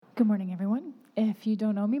Good morning, everyone. If you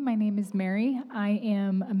don't know me, my name is Mary. I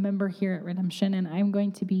am a member here at Redemption, and I'm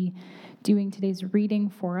going to be doing today's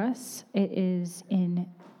reading for us. It is in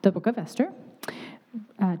the book of Esther,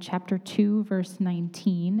 chapter 2, verse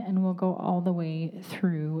 19, and we'll go all the way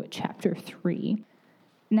through chapter 3.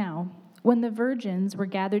 Now, when the virgins were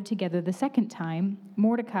gathered together the second time,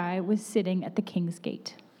 Mordecai was sitting at the king's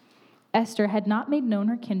gate. Esther had not made known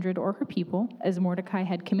her kindred or her people, as Mordecai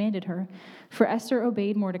had commanded her, for Esther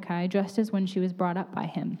obeyed Mordecai just as when she was brought up by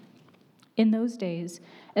him. In those days,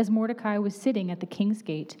 as Mordecai was sitting at the king's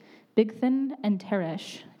gate, Bigthan and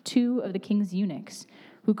Teresh, two of the king's eunuchs,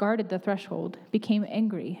 who guarded the threshold, became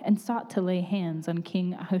angry and sought to lay hands on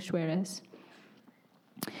King Ahasuerus.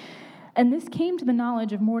 And this came to the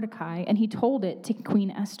knowledge of Mordecai, and he told it to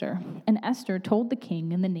Queen Esther, and Esther told the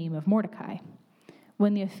king in the name of Mordecai.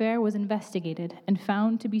 When the affair was investigated and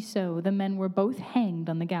found to be so, the men were both hanged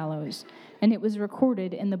on the gallows, and it was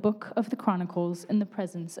recorded in the book of the Chronicles in the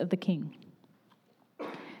presence of the king.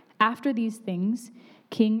 After these things,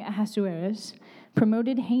 King Ahasuerus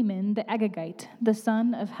promoted Haman the Agagite, the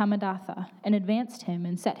son of Hammedatha, and advanced him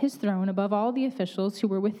and set his throne above all the officials who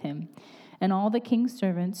were with him. And all the king's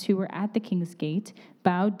servants who were at the king's gate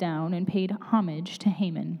bowed down and paid homage to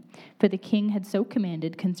Haman, for the king had so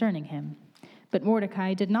commanded concerning him. But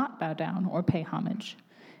Mordecai did not bow down or pay homage.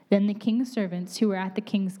 Then the king's servants who were at the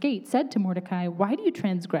king's gate said to Mordecai, "Why do you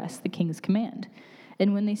transgress the king's command?"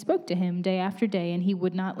 And when they spoke to him day after day and he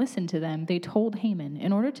would not listen to them, they told Haman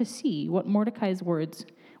in order to see whether Mordecai's words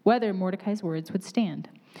would stand,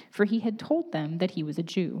 for he had told them that he was a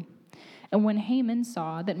Jew. And when Haman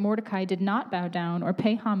saw that Mordecai did not bow down or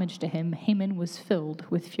pay homage to him, Haman was filled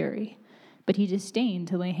with fury. But he disdained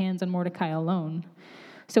to lay hands on Mordecai alone.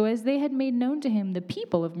 So as they had made known to him the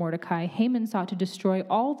people of Mordecai, Haman sought to destroy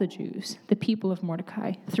all the Jews, the people of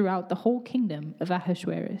Mordecai, throughout the whole kingdom of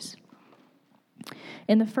Ahasuerus.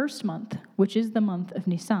 In the first month, which is the month of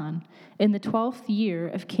Nisan, in the 12th year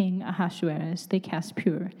of King Ahasuerus, they cast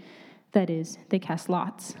pur, that is, they cast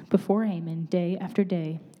lots, before Haman day after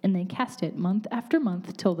day, and they cast it month after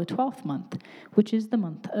month till the 12th month, which is the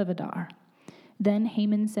month of Adar. Then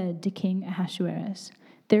Haman said to King Ahasuerus,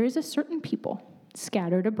 "There is a certain people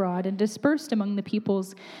scattered abroad and dispersed among the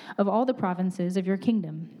peoples of all the provinces of your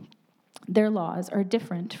kingdom. Their laws are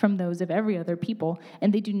different from those of every other people,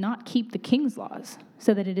 and they do not keep the king's laws,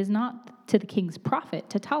 so that it is not to the king's profit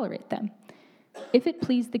to tolerate them. If it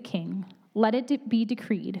please the king, let it be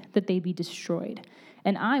decreed that they be destroyed,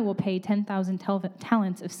 and I will pay 10,000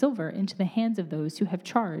 talents of silver into the hands of those who have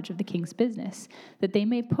charge of the king's business, that they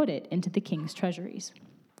may put it into the king's treasuries."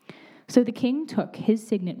 So the king took his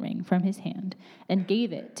signet ring from his hand and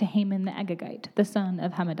gave it to Haman the Agagite, the son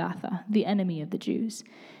of Hammedatha, the enemy of the Jews.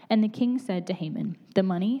 And the king said to Haman, "The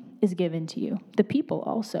money is given to you, the people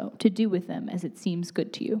also, to do with them as it seems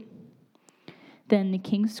good to you." Then the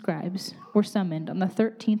king's scribes were summoned on the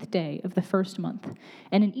 13th day of the first month,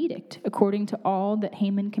 and an edict, according to all that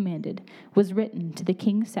Haman commanded, was written to the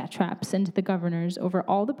king's satraps and to the governors over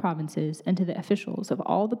all the provinces and to the officials of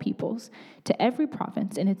all the peoples, to every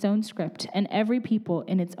province in its own script and every people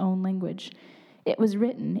in its own language. It was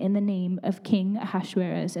written in the name of King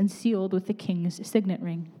Ahasuerus and sealed with the king's signet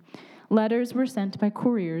ring. Letters were sent by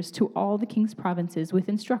couriers to all the king's provinces with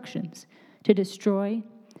instructions to destroy,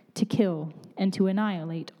 to kill, and to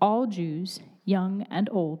annihilate all Jews, young and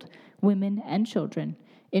old, women and children,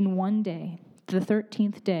 in one day, the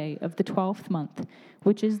 13th day of the 12th month,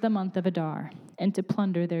 which is the month of Adar, and to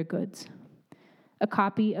plunder their goods. A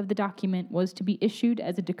copy of the document was to be issued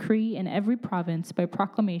as a decree in every province by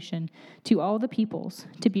proclamation to all the peoples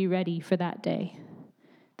to be ready for that day.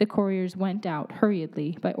 The couriers went out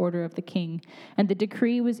hurriedly by order of the king, and the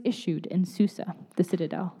decree was issued in Susa, the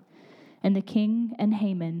citadel. And the king and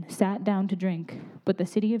Haman sat down to drink, but the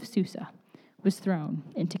city of Susa was thrown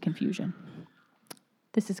into confusion.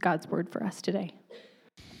 This is God's word for us today.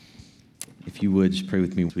 If you would, just pray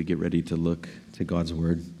with me as we get ready to look to God's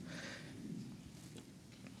word.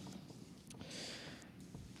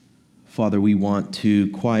 Father, we want to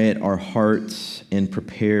quiet our hearts and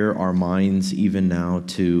prepare our minds even now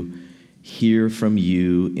to hear from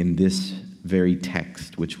you in this very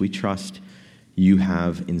text, which we trust you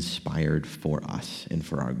have inspired for us and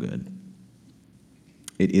for our good.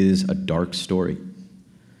 It is a dark story.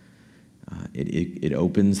 It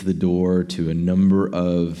opens the door to a number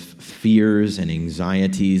of fears and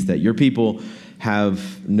anxieties that your people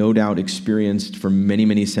have no doubt experienced for many,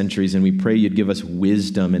 many centuries, and we pray you'd give us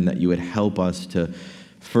wisdom and that you would help us to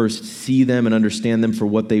first see them and understand them for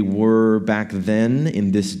what they were back then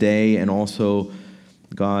in this day, and also,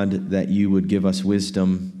 God, that you would give us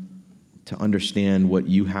wisdom to understand what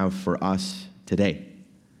you have for us today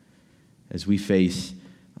as we face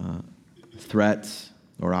threats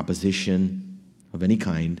or opposition of any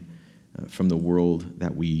kind from the world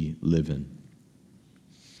that we live in.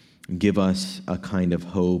 Give us a kind of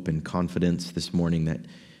hope and confidence this morning that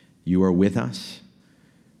you are with us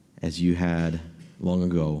as you had long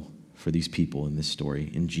ago for these people in this story.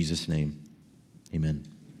 In Jesus' name, amen.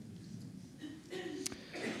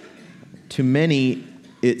 To many,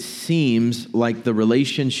 it seems like the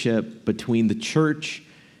relationship between the church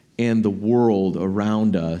and the world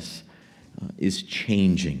around us is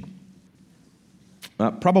changing.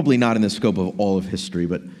 Probably not in the scope of all of history,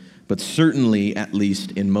 but certainly, at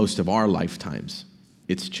least in most of our lifetimes,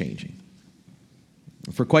 it's changing.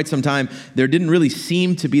 For quite some time, there didn't really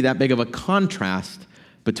seem to be that big of a contrast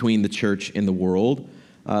between the church and the world.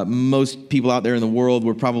 Most people out there in the world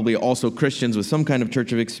were probably also Christians with some kind of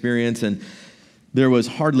church of experience, and there was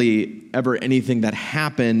hardly ever anything that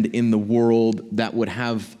happened in the world that would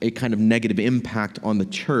have a kind of negative impact on the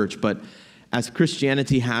church. But as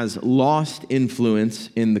Christianity has lost influence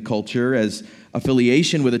in the culture, as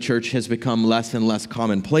affiliation with the church has become less and less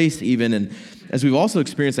commonplace even, and as we've also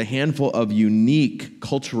experienced a handful of unique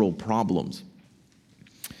cultural problems.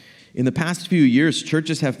 In the past few years,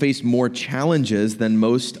 churches have faced more challenges than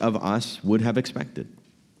most of us would have expected,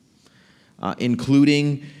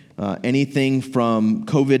 including anything from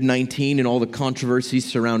COVID-19 and all the controversies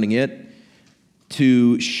surrounding it,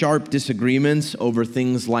 to sharp disagreements over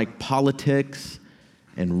things like politics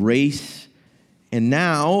and race. And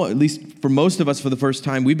now, at least for most of us for the first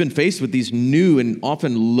time, we've been faced with these new and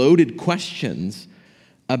often loaded questions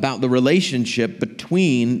about the relationship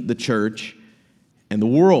between the church and the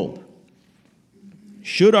world.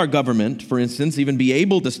 Should our government, for instance, even be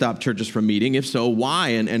able to stop churches from meeting? If so, why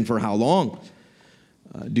and for how long?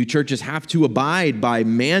 Do churches have to abide by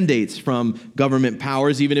mandates from government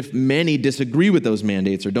powers, even if many disagree with those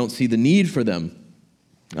mandates or don't see the need for them?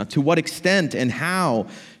 To what extent and how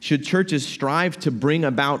should churches strive to bring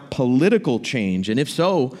about political change? And if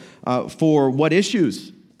so, for what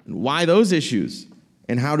issues? Why those issues?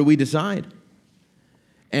 And how do we decide?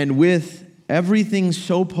 And with everything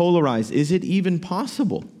so polarized, is it even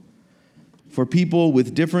possible for people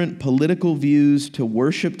with different political views to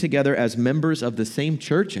worship together as members of the same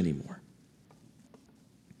church anymore?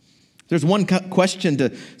 There's one question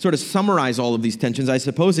to sort of summarize all of these tensions. I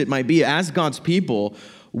suppose it might be, as God's people,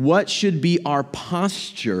 what should be our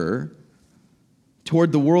posture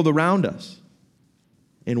toward the world around us?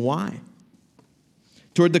 And why?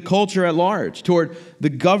 Toward the culture at large, toward the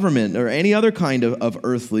government or any other kind of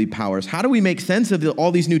earthly powers. How do we make sense of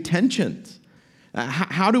all these new tensions?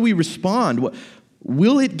 How do we respond?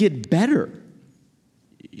 Will it get better?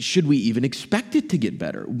 Should we even expect it to get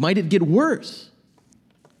better? Might it get worse?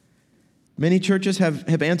 Many churches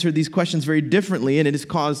have answered these questions very differently, and it has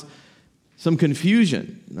caused some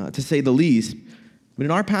confusion, to say the least. But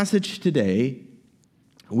in our passage today,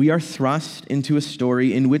 we are thrust into a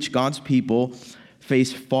story in which God's people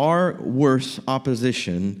face far worse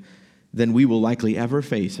opposition than we will likely ever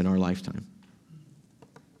face in our lifetime.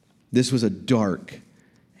 This was a dark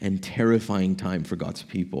and terrifying time for God's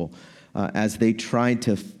people as they tried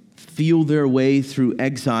to feel their way through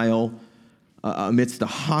exile amidst a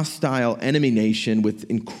hostile enemy nation with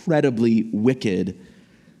incredibly wicked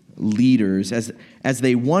leaders, as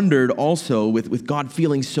they wondered also, with God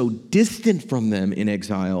feeling so distant from them in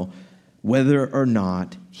exile, whether or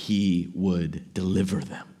not he would deliver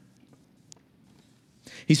them.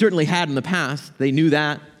 He certainly had in the past. They knew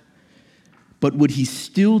that. But would he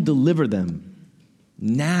still deliver them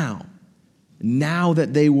now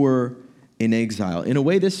that they were in exile? In a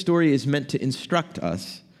way, this story is meant to instruct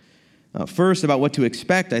us, first, about what to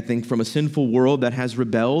expect, I think, from a sinful world that has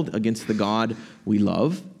rebelled against the God we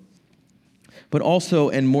love, but also,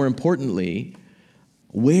 and more importantly,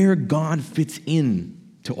 where God fits in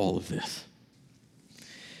to all of this,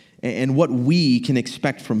 and what we can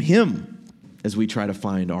expect from him as we try to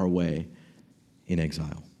find our way in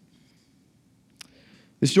exile.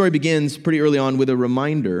 The story begins pretty early on with a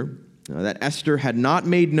reminder that Esther had not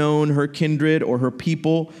made known her kindred or her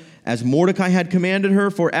people as Mordecai had commanded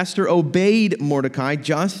her, for Esther obeyed Mordecai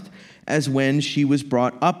just as when she was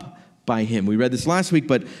brought up by him. We read this last week,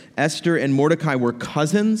 but Esther and Mordecai were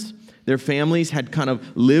cousins. Their families had kind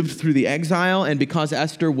of lived through the exile, and because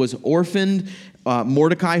Esther was orphaned,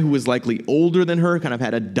 Mordecai, who was likely older than her, kind of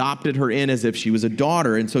had adopted her in as if she was a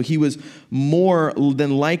daughter. And so he was more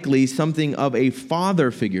than likely something of a father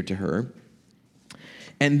figure to her.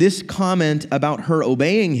 And this comment about her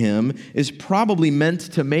obeying him is probably meant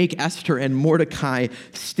to make Esther and Mordecai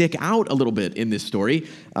stick out a little bit in this story,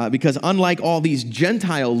 because unlike all these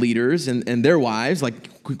Gentile leaders and their wives,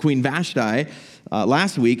 like Queen Vashti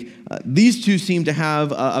last week, these two seem to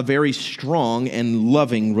have a very strong and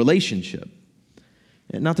loving relationship.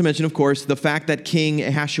 And not to mention, of course, the fact that King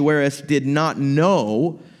Ahasuerus did not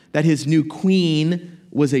know that his new queen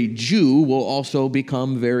was a Jew will also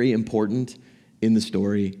become very important in the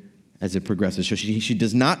story as it progresses. So she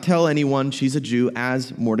does not tell anyone she's a Jew,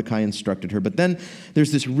 as Mordecai instructed her. But then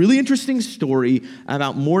there's this really interesting story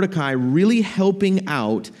about Mordecai really helping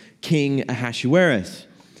out King Ahasuerus.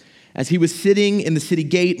 As he was sitting in the city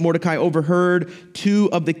gate, Mordecai overheard two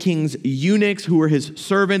of the king's eunuchs, who were his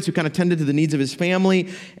servants, who kind of tended to the needs of his family,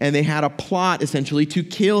 and they had a plot, essentially, to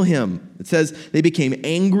kill him. It says they became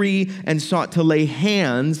angry and sought to lay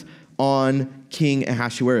hands on King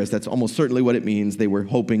Ahasuerus. That's almost certainly what it means. They were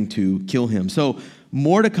hoping to kill him. So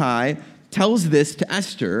Mordecai tells this to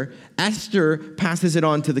Esther. Esther passes it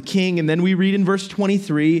on to the king, and then we read in verse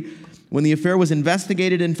 23, when the affair was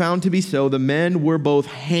investigated and found to be so, the men were both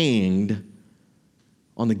hanged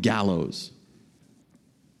on the gallows.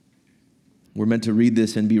 We're meant to read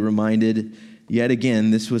this and be reminded, yet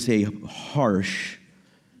again, this was a harsh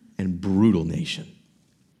and brutal nation.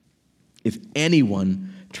 If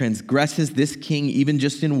anyone transgresses this king, even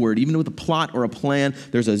just in word, even with a plot or a plan,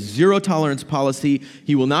 there's a zero tolerance policy.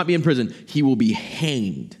 He will not be in prison. He will be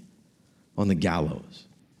hanged on the gallows.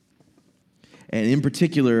 And in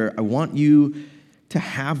particular, I want you to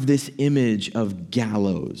have this image of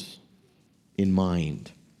gallows in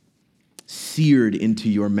mind, seared into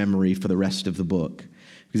your memory for the rest of the book.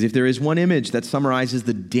 Because if there is one image that summarizes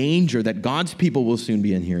the danger that God's people will soon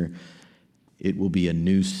be in here, it will be a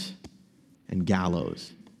noose and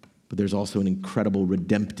gallows. But there's also an incredible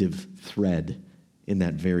redemptive thread in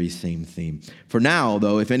that very same theme. For now,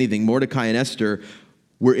 though, if anything, Mordecai and Esther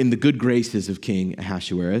were in the good graces of King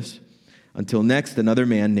Ahasuerus, until next, another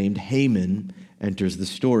man named Haman enters the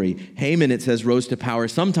story. Haman, it says, rose to power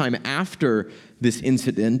sometime after this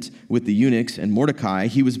incident with the eunuchs and Mordecai.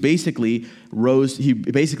 He basically rose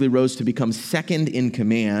to become second in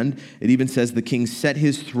command. It even says the king set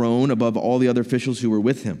his throne above all the other officials who were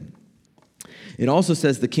with him. It also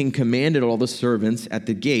says the king commanded all the servants at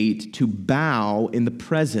the gate to bow in the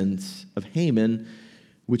presence of Haman,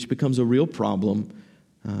 which becomes a real problem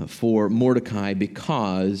for Mordecai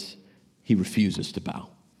because he refuses to bow.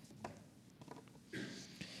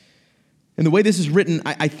 And the way this is written,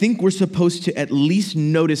 I think we're supposed to at least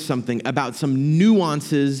notice something about some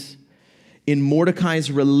nuances in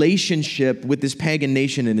Mordecai's relationship with this pagan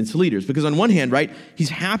nation and its leaders. Because on one hand, right, he's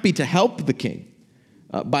happy to help the king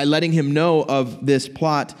by letting him know of this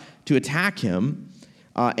plot to attack him.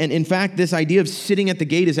 And in fact, this idea of sitting at the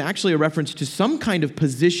gate is actually a reference to some kind of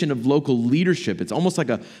position of local leadership. It's almost like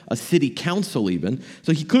a city council even.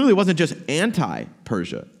 So he clearly wasn't just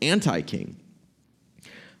anti-Persia, anti-king.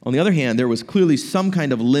 On the other hand, there was clearly some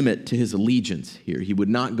kind of limit to his allegiance here. He would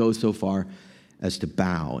not go so far as to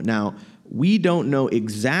bow. Now, we don't know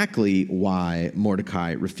exactly why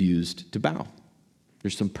Mordecai refused to bow.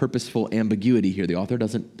 There's some purposeful ambiguity here. The author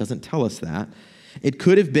doesn't tell us that. It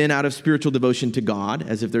could have been out of spiritual devotion to God,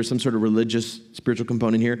 as if there's some sort of religious, spiritual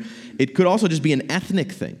component here. It could also just be an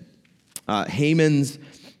ethnic thing. Haman's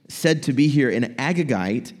said to be here an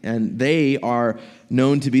Agagite, and they are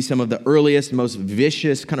known to be some of the earliest, most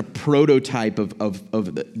vicious kind of prototype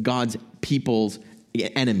of God's people's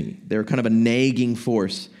enemy. They're kind of a nagging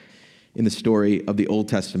force in the story of the Old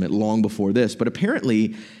Testament long before this. But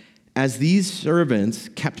apparently, as these servants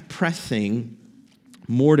kept pressing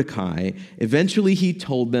Mordecai, eventually he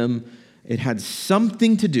told them it had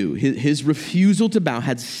something to do, his refusal to bow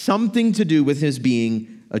had something to do with his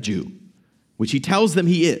being a Jew, which he tells them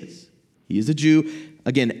he is. He is a Jew,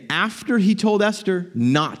 again, after he told Esther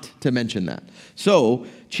not to mention that. So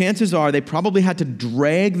chances are they probably had to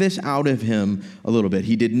drag this out of him a little bit.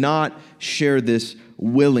 He did not share this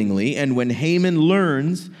willingly, and when Haman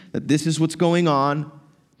learns that this is what's going on,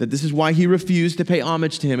 that this is why he refused to pay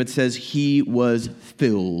homage to him, it says he was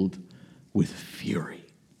filled with fury.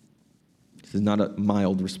 This is not a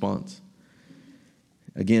mild response.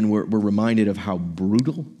 Again, we're reminded of how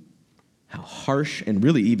brutal, how harsh, and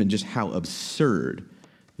really even just how absurd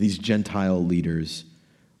these Gentile leaders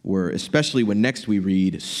were, especially when next we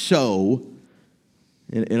read, so,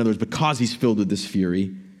 in other words, because he's filled with this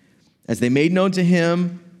fury, as they made known to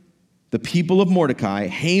him the people of Mordecai,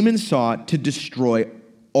 Haman sought to destroy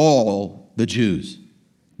all the Jews,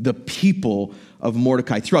 the people of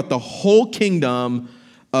Mordecai, throughout the whole kingdom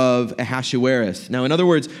of Ahasuerus. Now, in other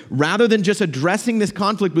words, rather than just addressing this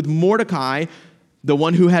conflict with Mordecai, the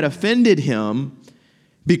one who had offended him,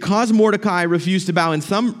 because Mordecai refused to bow in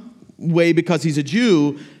some way because he's a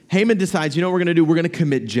Jew, Haman decides, you know what we're going to do? We're going to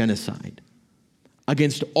commit genocide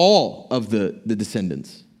against all of the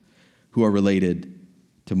descendants who are related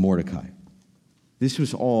to Mordecai. This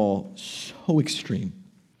was all so extreme.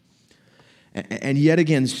 And yet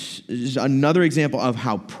again, another example of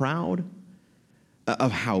how proud,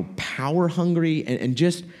 of how power hungry, and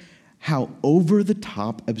just how over the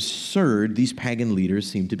top absurd these pagan leaders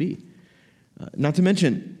seem to be. Not to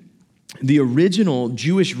mention, the original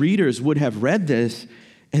Jewish readers would have read this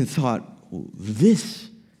and thought, this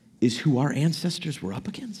is who our ancestors were up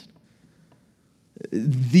against.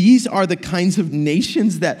 These are the kinds of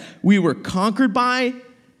nations that we were conquered by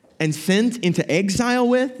and sent into exile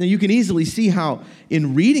with. Now you can easily see how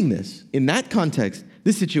in reading this, in that context,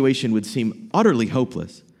 this situation would seem utterly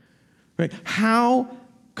hopeless. Right? How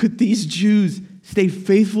could these Jews stay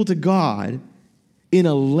faithful to God in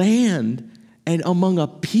a land and among a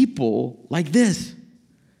people like this?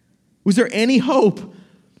 Was there any hope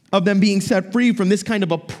of them being set free from this kind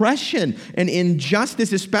of oppression and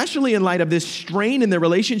injustice, especially in light of this strain in their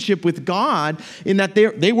relationship with God, in that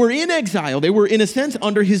they were in exile. They were, in a sense,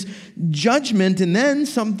 under his judgment. And then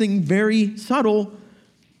something very subtle,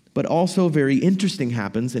 but also very interesting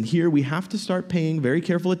happens. And here we have to start paying very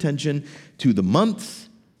careful attention to the months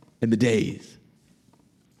and the days.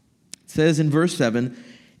 It says in verse 7,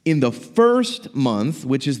 in the first month,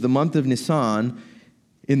 which is the month of Nisan,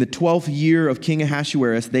 in the 12th year of King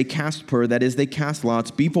Ahasuerus, they cast pur, that is, they cast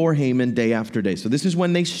lots before Haman day after day. So this is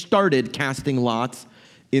when they started casting lots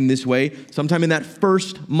in this way, sometime in that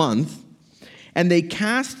first month. And they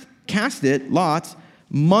cast it, lots,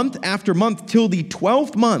 month after month till the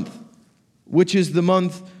 12th month, which is the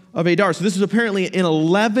month of Adar. So this is apparently an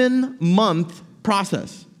 11-month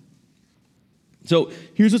process. So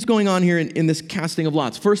here's what's going on here in this casting of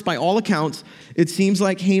lots. First, by all accounts, it seems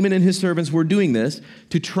like Haman and his servants were doing this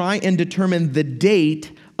to try and determine the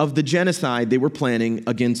date of the genocide they were planning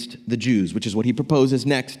against the Jews, which is what he proposes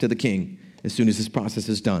next to the king as soon as this process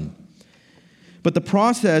is done. But the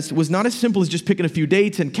process was not as simple as just picking a few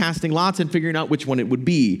dates and casting lots and figuring out which one it would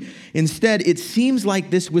be. Instead, it seems like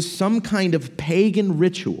this was some kind of pagan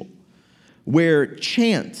ritual where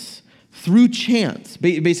through chance,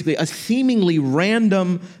 basically a seemingly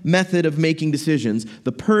random method of making decisions,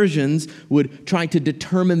 the Persians would try to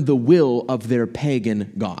determine the will of their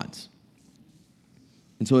pagan gods.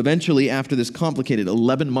 And so eventually, after this complicated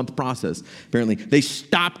 11-month process, apparently, they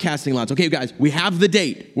stopped casting lots. Okay, guys, we have the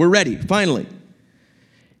date. We're ready, finally.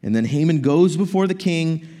 And then Haman goes before the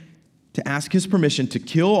king to ask his permission to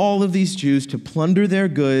kill all of these Jews, to plunder their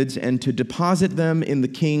goods, and to deposit them in the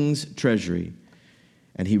king's treasury.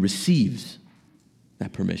 And he receives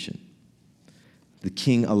that permission. The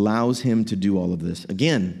king allows him to do all of this.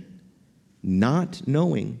 Again, not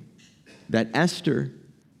knowing that Esther,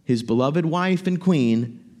 his beloved wife and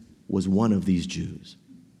queen, was one of these Jews.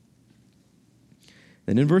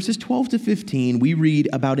 Then in verses 12 to 15, we read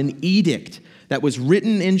about an edict that was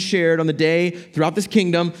written and shared on the day throughout this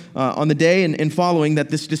kingdom, on the day and following that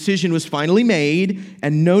this decision was finally made.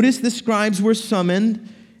 And notice the scribes were summoned,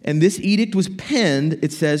 and this edict was penned,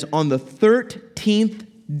 it says, on the 13th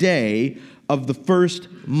day of the first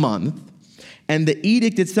month. And the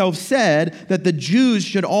edict itself said that the Jews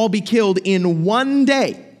should all be killed in one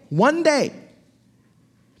day, on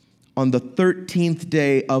the 13th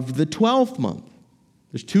day of the 12th month.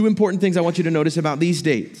 There's two important things I want you to notice about these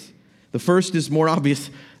dates. The first is more obvious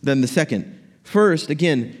than the second. First,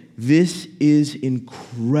 again, this is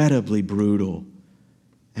incredibly brutal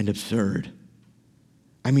and absurd.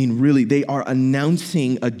 I mean, really, they are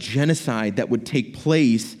announcing a genocide that would take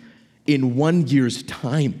place in 1 year's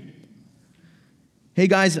time. Hey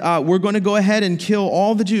guys, we're going to go ahead and kill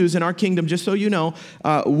all the Jews in our kingdom, just so you know.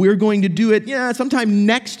 We're going to do it, sometime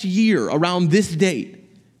next year around this date.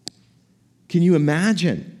 Can you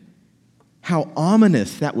imagine how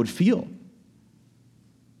ominous that would feel?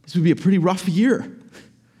 This would be a pretty rough year.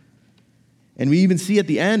 And we even see at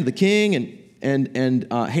the end, the king and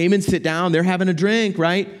Haman sit down, they're having a drink,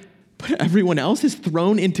 right? But everyone else is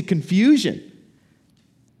thrown into confusion.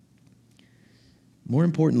 More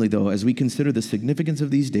importantly, though, as we consider the significance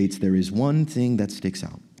of these dates, there is one thing that sticks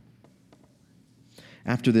out.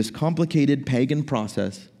 After this complicated pagan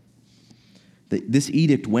process, this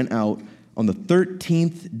edict went out on the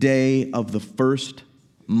 13th day of the first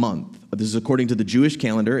month. This is according to the Jewish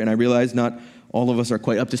calendar, and I realize not all of us are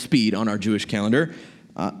quite up to speed on our Jewish calendar.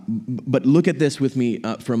 But look at this with me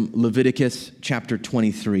from Leviticus chapter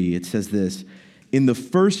 23. It says this, in the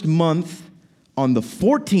first month, on the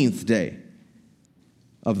 14th day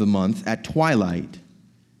of the month, at twilight,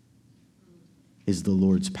 is the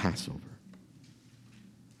Lord's Passover.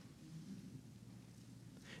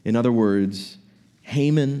 In other words,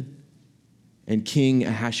 Haman and King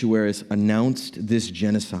Ahasuerus announced this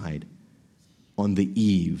genocide on the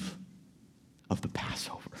eve of the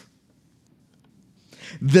Passover.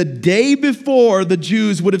 The day before the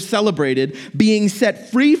Jews would have celebrated being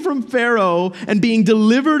set free from Pharaoh and being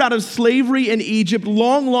delivered out of slavery in Egypt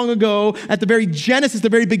long, long ago, at the very genesis, the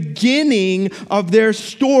very beginning of their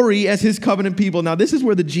story as his covenant people. Now, this is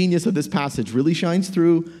where the genius of this passage really shines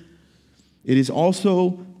through. It is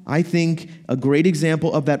also, I think, a great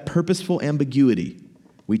example of that purposeful ambiguity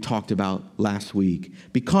we talked about last week.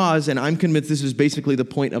 Because, and I'm convinced this is basically the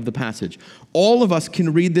point of the passage, all of us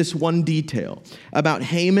can read this one detail about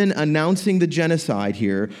Haman announcing the genocide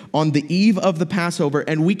here on the eve of the Passover,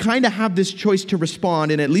 and we kind of have this choice to respond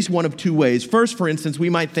in at least one of two ways. First, for instance, we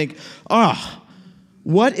might think,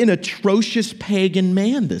 what an atrocious pagan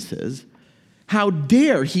man this is. How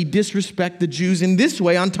dare he disrespect the Jews in this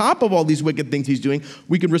way on top of all these wicked things he's doing?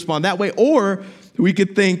 We could respond that way. Or we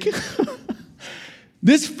could think,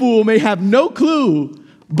 this fool may have no clue,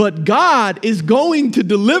 but God is going to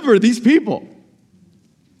deliver these people.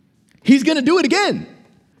 He's going to do it again.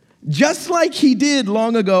 Just like he did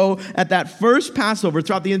long ago at that first Passover.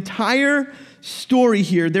 Throughout the entire story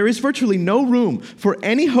here, there is virtually no room for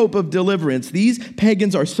any hope of deliverance. These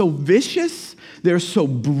pagans are so vicious. They're so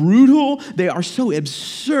brutal. They are so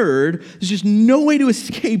absurd. There's just no way to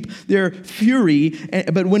escape their fury.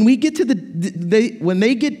 But when we get to when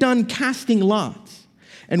they get done casting lots,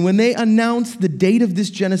 and when they announce the date of this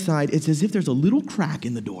genocide, it's as if there's a little crack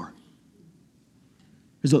in the door.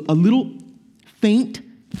 There's a little faint,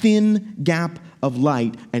 thin gap of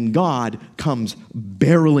light, and God comes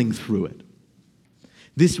barreling through it.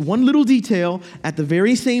 This one little detail, at the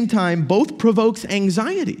very same time, both provokes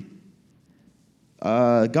anxiety.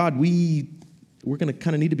 God, we're going to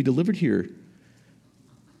kind of need to be delivered here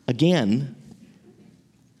again.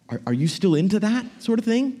 Are you still into that sort of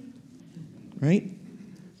thing? Right?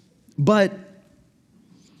 But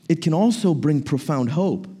it can also bring profound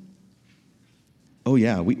hope. Oh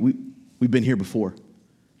yeah, we've been here before.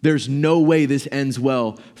 There's no way this ends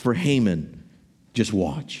well for Haman. Just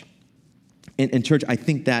watch. And church, I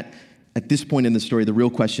think that at this point in the story, the real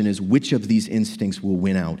question is, which of these instincts will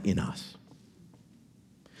win out in us?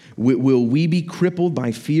 Will we be crippled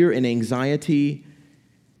by fear and anxiety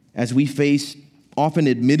as we face often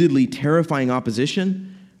admittedly terrifying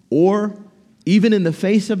opposition? Or even in the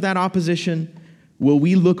face of that opposition, will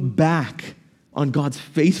we look back on God's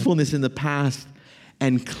faithfulness in the past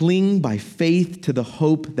and cling by faith to the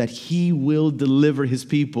hope that he will deliver his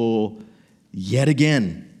people yet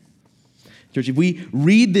again? Church, if we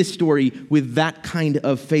read this story with that kind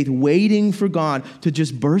of faith, waiting for God to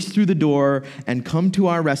just burst through the door and come to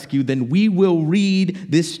our rescue, then we will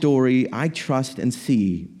read this story, I trust, and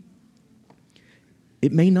see.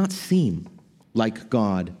 It may not seem like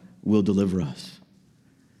God will deliver us,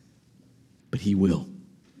 but he will.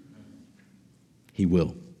 He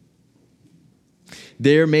will.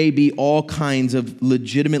 There may be all kinds of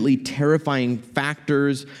legitimately terrifying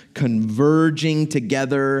factors converging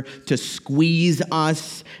together to squeeze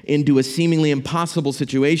us into a seemingly impossible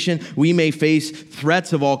situation. We may face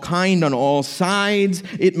threats of all kinds on all sides.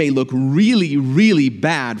 It may look really, really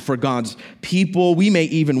bad for God's people. We may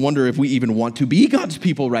even wonder if we even want to be God's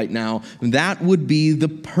people right now. That would be the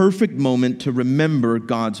perfect moment to remember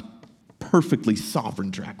God's perfectly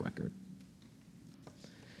sovereign track record.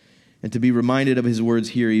 And to be reminded of his words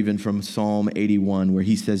here, even from Psalm 81, where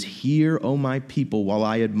he says, "Hear, O my people, while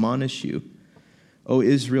I admonish you. O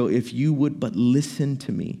Israel, if you would but listen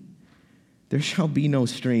to me, there shall be no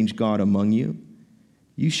strange God among you.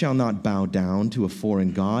 You shall not bow down to a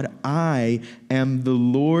foreign God. I am the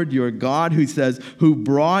Lord your God," who says, who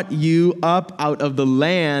brought you up out of the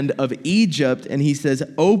land of Egypt. And he says,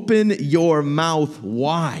 "Open your mouth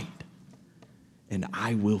wide, and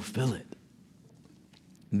I will fill it."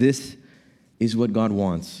 This is what God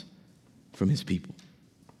wants from his people.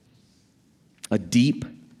 A deep,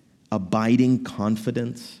 abiding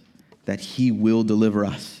confidence that he will deliver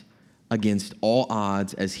us against all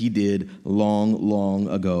odds, as he did long, long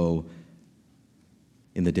ago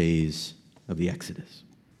in the days of the Exodus.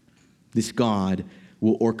 This God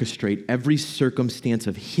will orchestrate every circumstance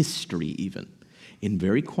of history, even in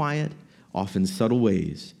very quiet, often subtle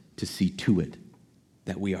ways, to see to it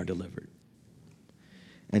that we are delivered.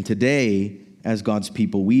 And today, as God's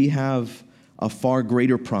people, we have a far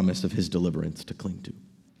greater promise of his deliverance to cling to.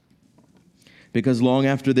 Because long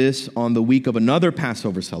after this, on the week of another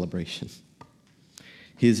Passover celebration,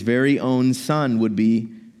 his very own son would be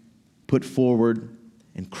put forward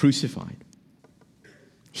and crucified.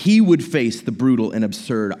 He would face the brutal and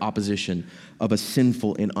absurd opposition of a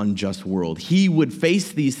sinful and unjust world. He would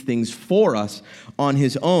face these things for us on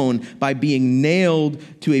his own by being nailed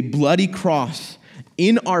to a bloody cross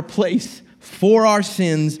in our place for our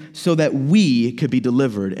sins so that we could be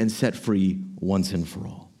delivered and set free once and for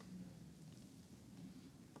all.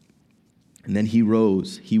 And then he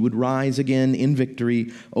rose. He would rise again in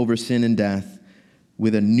victory over sin and death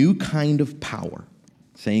with a new kind of power,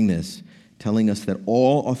 saying this, telling us that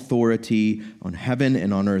all authority on heaven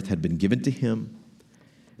and on earth had been given to him,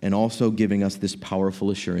 and also giving us this powerful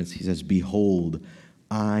assurance. He says, behold,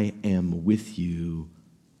 I am with you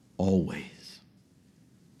always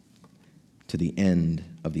to the end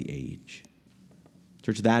of the age.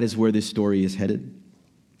 Church, that is where this story is headed.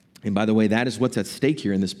 And by the way, that is what's at stake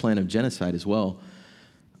here in this plan of genocide as well.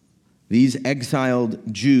 These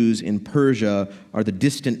exiled Jews in Persia are the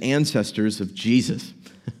distant ancestors of Jesus.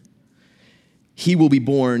 He will be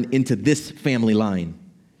born into this family line.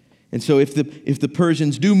 And so if the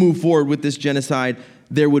Persians do move forward with this genocide,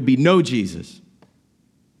 there would be no Jesus,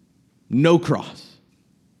 no cross,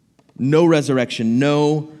 no resurrection,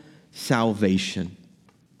 no salvation.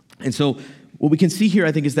 And so what we can see here,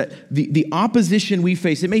 I think, is that the opposition we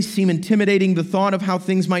face, it may seem intimidating, the thought of how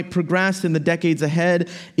things might progress in the decades ahead,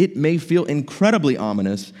 it may feel incredibly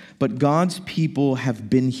ominous, but God's people have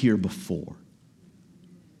been here before.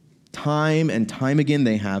 Time and time again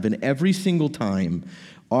they have, and every single time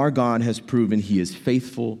our God has proven he is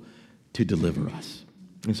faithful to deliver us.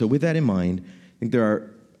 And so with that in mind, I think there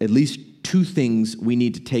are at least two things we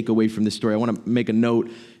need to take away from this story. I want to make a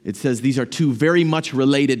note. It says these are two very much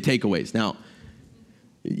related takeaways. Now,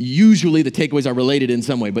 usually the takeaways are related in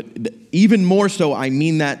some way, but even more so, I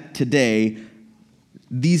mean that today,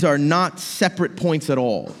 these are not separate points at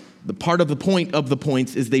all. The part of the point of the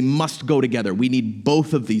points is they must go together. We need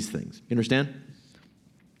both of these things. You understand?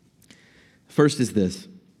 First is this.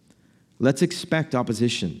 Let's expect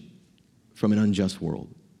opposition from an unjust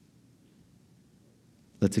world.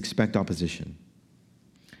 Let's expect opposition.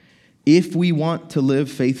 If we want to live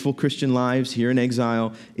faithful Christian lives here in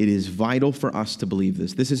exile, it is vital for us to believe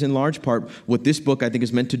this. This is in large part what this book, I think,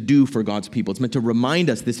 is meant to do for God's people. It's meant to remind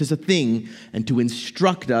us this is a thing and to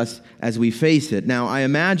instruct us as we face it. Now, I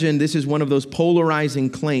imagine this is one of those polarizing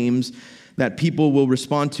claims that people will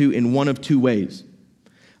respond to in one of two ways.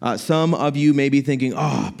 Some of you may be thinking,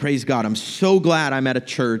 oh, praise God, I'm so glad I'm at a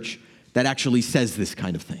church that actually says this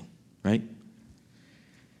kind of thing, right?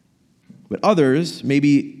 But others,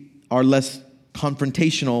 maybe our less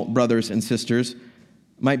confrontational brothers and sisters,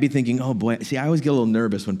 might be thinking, oh boy, see, I always get a little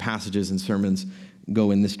nervous when passages and sermons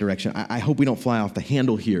go in this direction. I hope we don't fly off the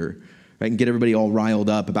handle here, right, and get everybody all riled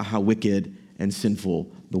up about how wicked and sinful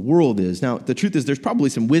the world is. Now, the truth is there's probably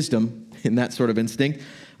some wisdom in that sort of instinct.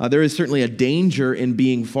 There is certainly a danger in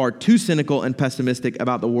being far too cynical and pessimistic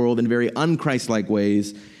about the world in very un-Christ-like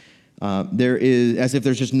ways. There is, as if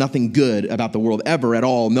there's just nothing good about the world ever at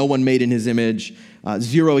all. No one made in his image.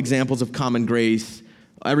 Zero examples of common grace.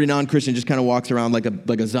 Every non-Christian just kind of walks around like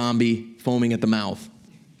a zombie, foaming at the mouth.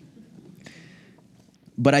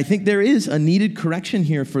 But I think there is a needed correction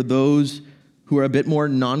here for those who are a bit more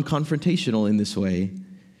non-confrontational in this way,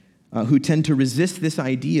 who tend to resist this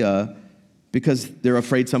idea because they're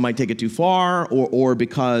afraid some might take it too far or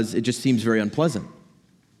because it just seems very unpleasant.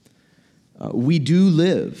 We do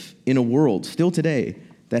live in a world still today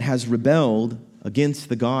that has rebelled against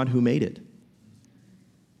the God who made it.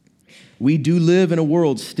 We do live in a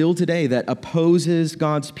world still today that opposes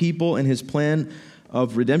God's people and his plan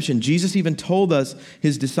of redemption. Jesus even told us,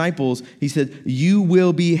 his disciples, he said, you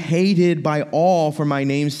will be hated by all for my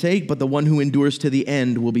name's sake, but the one who endures to the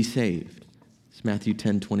end will be saved. It's Matthew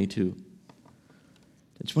 10:22.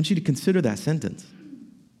 I just want you to consider that sentence.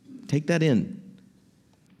 Take that in.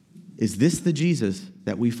 Is this the Jesus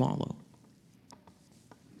that we follow?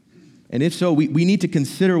 And if so, we need to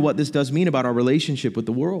consider what this does mean about our relationship with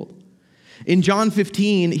the world. In John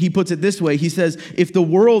 15, he puts it this way. He says, if the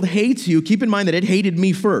world hates you, keep in mind that it hated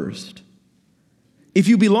me first. If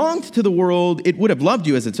you belonged to the world, it would have loved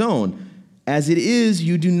you as its own. As it is,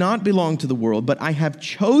 you do not belong to the world, but I have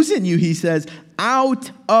chosen you, he says, out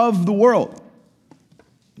of the world.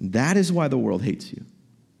 That is why the world hates you.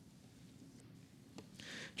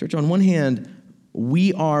 Church, on one hand,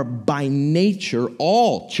 we are by nature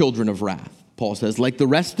all children of wrath, Paul says, like the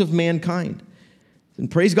rest of mankind. And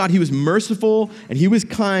praise God, he was merciful and he was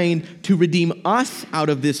kind to redeem us out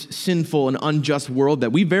of this sinful and unjust world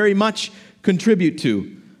that we very much contribute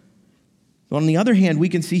to. On the other hand, we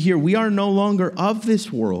can see here we are no longer of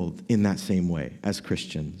this world in that same way as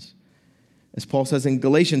Christians. As Paul says in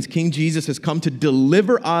Galatians, King Jesus has come to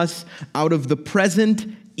deliver us out of the present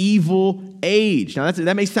evil age. Now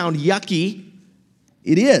that may sound yucky.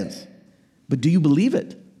 It is. But do you believe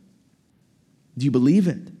it? Do you believe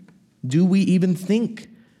it? Do we even think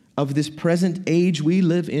of this present age we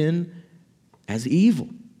live in as evil?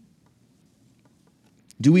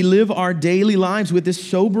 Do we live our daily lives with this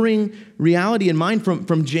sobering reality in mind?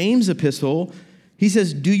 From James' epistle, he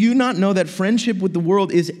says, "Do you not know that friendship with the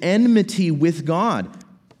world is enmity with God?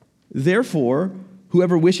 Therefore,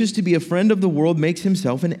 whoever wishes to be a friend of the world makes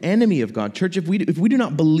himself an enemy of God." Church, if we do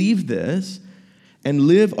not believe this and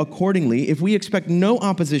live accordingly, if we expect no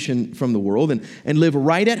opposition from the world and live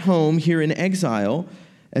right at home here in exile,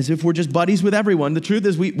 as if we're just buddies with everyone, the truth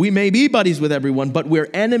is we may be buddies with everyone, but we're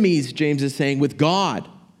enemies, James is saying, with God.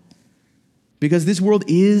 Because this world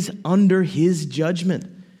is under his judgment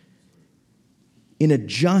in a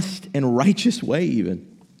just and righteous way even.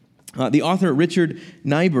 The author Richard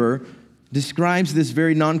Niebuhr describes this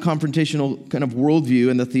very non-confrontational kind of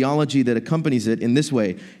worldview and the theology that accompanies it in this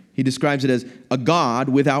way. He describes it as a God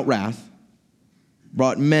without wrath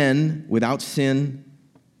brought men without sin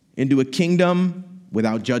into a kingdom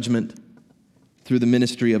without judgment through the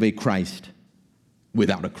ministry of a Christ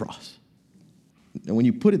without a cross. And when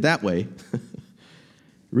you put it that way,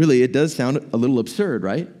 really it does sound a little absurd,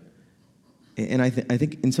 right? And I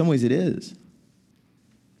think in some ways it is.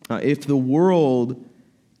 If the world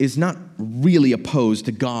is not really opposed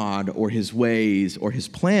to God or his ways or his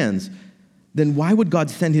plans, then why would God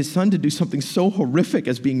send his son to do something so horrific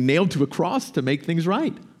as being nailed to a cross to make things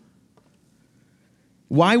right?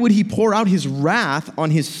 Why would he pour out his wrath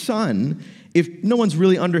on his son if no one's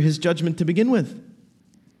really under his judgment to begin with?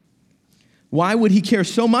 Why would he care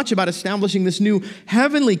so much about establishing this new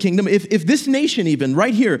heavenly kingdom if this nation even,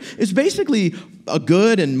 right here, is basically a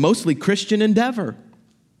good and mostly Christian endeavor?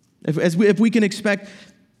 If we can expect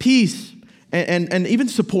peace and even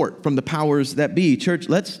support from the powers that be. Church,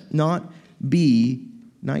 let's not be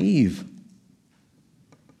naive.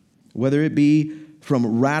 Whether it be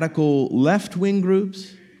from radical left-wing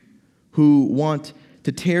groups who want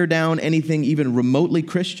to tear down anything even remotely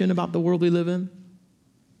Christian about the world we live in,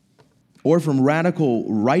 or from radical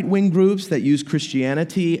right-wing groups that use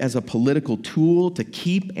Christianity as a political tool to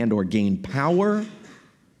keep and or gain power,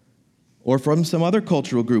 or from some other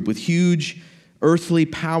cultural group with huge earthly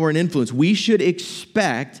power and influence, we should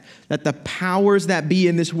expect that the powers that be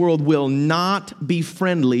in this world will not be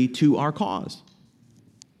friendly to our cause.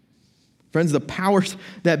 Friends, the powers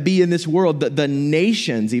that be in this world, the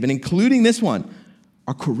nations even, including this one,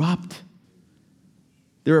 are corrupt.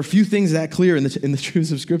 There are a few things that clear in the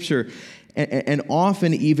truths of Scripture, and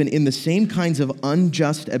often even in the same kinds of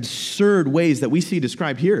unjust, absurd ways that we see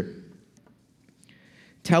described here.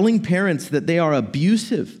 Telling parents that they are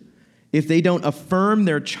abusive if they don't affirm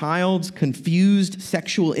their child's confused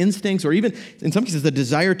sexual instincts, or even, in some cases, the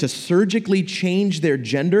desire to surgically change their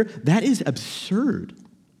gender, that is absurd.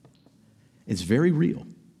 It's very real.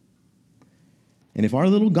 And if our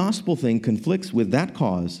little gospel thing conflicts with that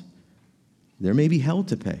cause, there may be hell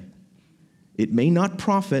to pay. It may not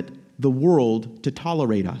profit the world to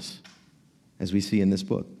tolerate us, as we see in this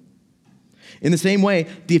book. In the same way,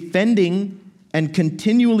 defending and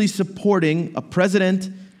continually supporting a president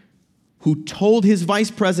who told his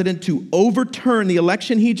vice president to overturn the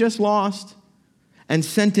election he just lost and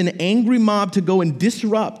sent an angry mob to go and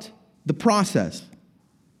disrupt the process.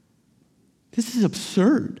 This is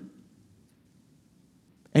absurd.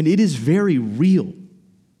 And it is very real.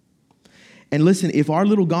 And listen, if our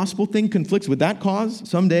little gospel thing conflicts with that cause,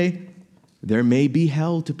 someday there may be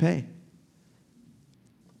hell to pay.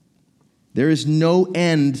 There is no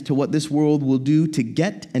end to what this world will do to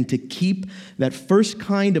get and to keep that first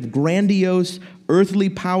kind of grandiose earthly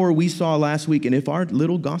power we saw last week. And if our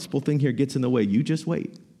little gospel thing here gets in the way, you just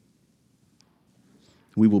wait.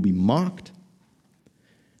 We will be mocked.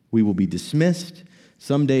 We will be dismissed.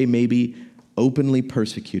 Someday, maybe openly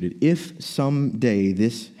persecuted. If someday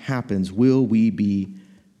this happens, will we be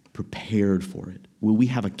prepared for it? Will we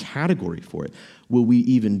have a category for it? Will we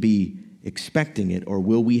even be expecting it, or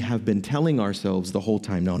will we have been telling ourselves the whole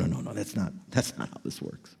time, no, that's not how this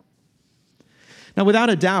works? Now,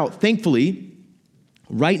 without a doubt, thankfully,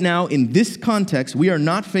 right now in this context, we are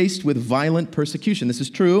not faced with violent persecution. This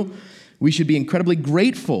is true. We should be incredibly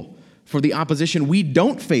grateful for the opposition we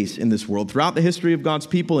don't face in this world. Throughout the history of God's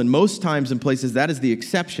people, and most times and places, that is the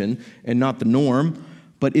exception and not the norm.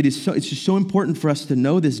 But it's just so important for us to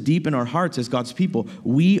know this deep in our hearts as God's people.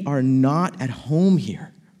 We are not at home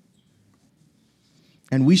here.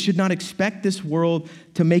 And we should not expect this world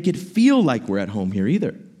to make it feel like we're at home here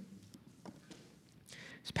either.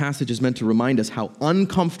 This passage is meant to remind us how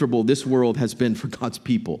uncomfortable this world has been for God's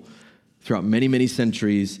people throughout many, many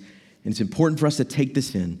centuries. And it's important for us to take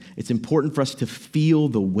this in. It's important for us to feel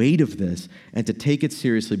the weight of this and to take it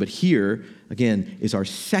seriously. But here, again, is our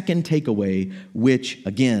second takeaway, which,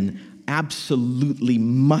 again, absolutely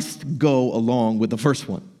must go along with the first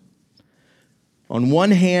one. On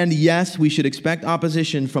one hand, yes, we should expect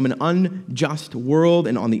opposition from an unjust world.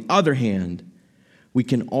 And on the other hand, we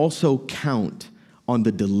can also count on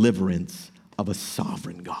the deliverance of a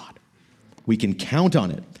sovereign God. We can count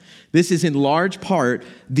on it. This is in large part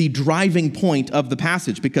the driving point of the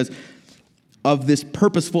passage because of this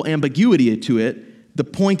purposeful ambiguity to it. The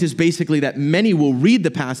point is basically that many will read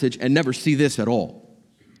the passage and never see this at all.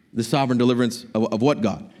 The sovereign deliverance of what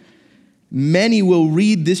God? Many will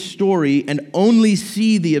read this story and only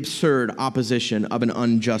see the absurd opposition of an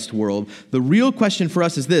unjust world. The real question for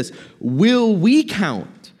us is this: will we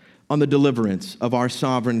count on the deliverance of our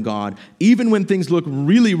sovereign God, even when things look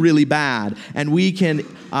really, really bad, and we can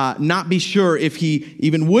not be sure if he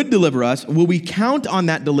even would deliver us? Will we count on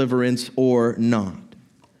that deliverance or not?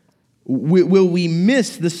 Will we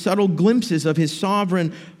miss the subtle glimpses of his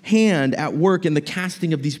sovereign hand at work in the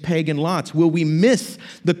casting of these pagan lots? Will we miss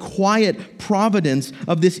the quiet providence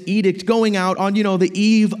of this edict going out on, the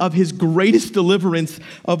eve of his greatest deliverance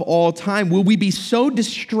of all time? Will we be so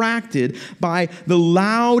distracted by the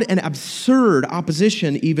loud and absurd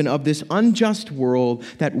opposition even of this unjust world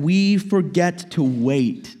that we forget to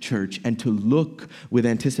wait, church, and to look with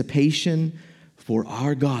anticipation for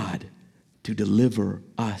our God to deliver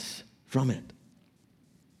us from it?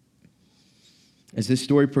 As this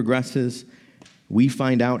story progresses, we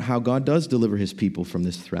find out how God does deliver his people from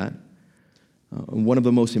this threat. One of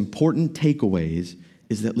the most important takeaways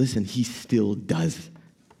is that, listen, he still does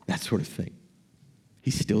that sort of thing.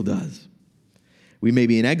 He still does. We may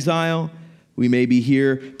be in exile. We may be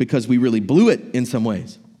here because we really blew it in some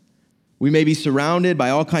ways. We may be surrounded by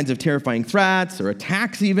all kinds of terrifying threats or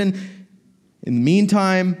attacks even. In the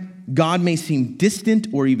meantime, God may seem distant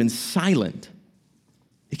or even silent.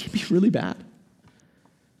 It can be really bad.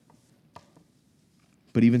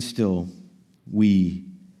 But even still, we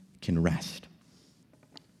can rest.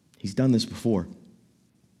 He's done this before.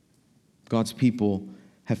 God's people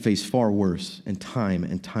have faced far worse, and time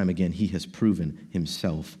again, he has proven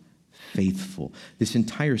himself faithful. This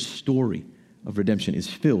entire story of redemption is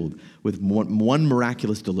filled with one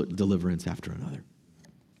miraculous deliverance after another.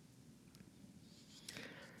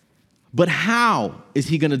 But how is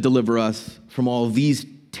he going to deliver us from all these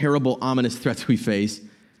terrible, ominous threats we face?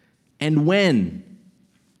 And when?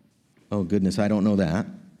 Oh, goodness, I don't know that.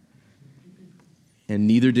 And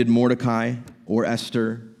neither did Mordecai or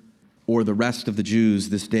Esther or the rest of the Jews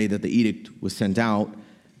this day that the edict was sent out.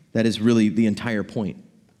 That is really the entire point.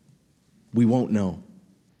 We won't know.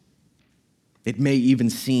 It may even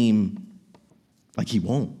seem like he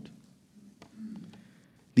won't.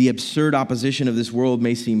 The absurd opposition of this world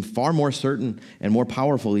may seem far more certain and more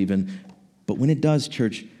powerful even. But when it does,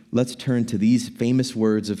 church, let's turn to these famous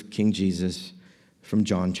words of King Jesus from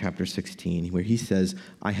John chapter 16, where he says,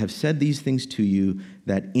 I have said these things to you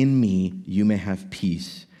that in me you may have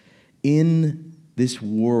peace. In this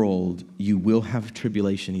world you will have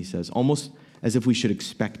tribulation, he says, almost as if we should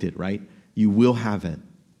expect it, right? You will have it.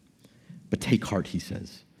 But take heart, he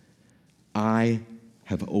says. I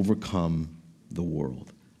have overcome the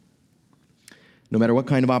world. No matter what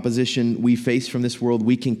kind of opposition we face from this world,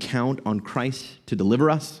 we can count on Christ to deliver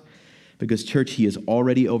us because, church, he has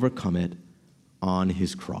already overcome it on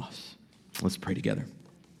his cross. Let's pray together.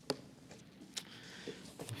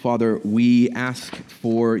 Father, we ask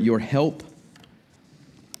for your help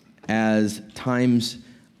as times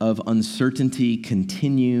of uncertainty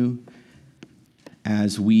continue,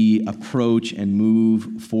 as we approach and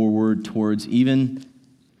move forward towards even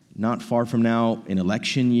not far from now an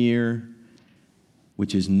election year,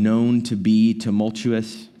 which is known to be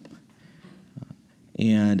tumultuous,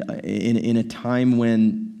 and in a time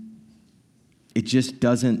when it just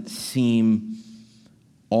doesn't seem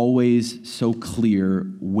always so clear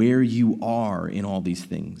where you are in all these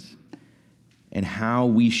things and how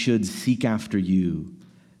we should seek after you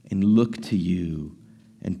and look to you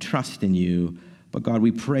and trust in you. But God,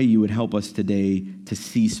 we pray you would help us today to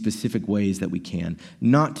see specific ways that we can,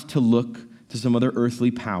 not to look to some other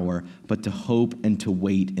earthly power, but to hope and to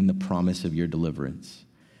wait in the promise of your deliverance,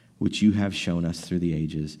 which you have shown us through the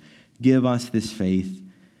ages. Give us this faith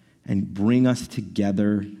and bring us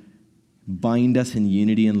together, bind us in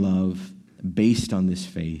unity and love based on this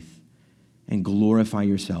faith, and glorify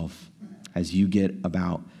yourself as you get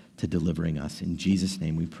about to delivering us. In Jesus'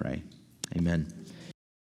 name we pray. Amen.